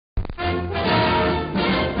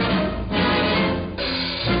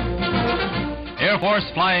Force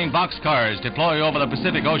flying boxcars deploy over the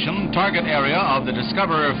Pacific Ocean target area of the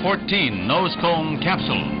Discoverer 14 nose cone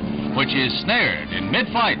capsule, which is snared in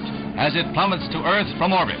mid-flight as it plummets to Earth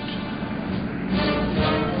from orbit.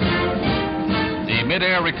 The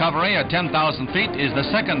mid-air recovery at 10,000 feet is the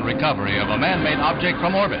second recovery of a man-made object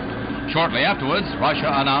from orbit. Shortly afterwards,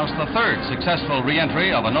 Russia announced the third successful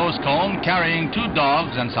re-entry of a nose cone carrying 2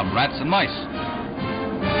 dogs and some rats and mice.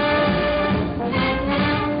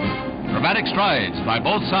 Dramatic strides by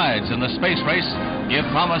both sides in the space race give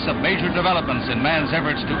promise of major developments in man's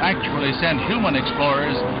efforts to actually send human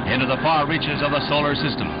explorers into the far reaches of the solar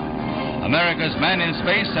system. America's Man in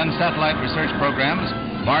Space and satellite research programs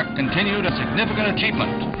mark continued and significant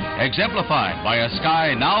achievement, exemplified by a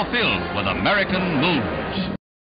sky now filled with American moons.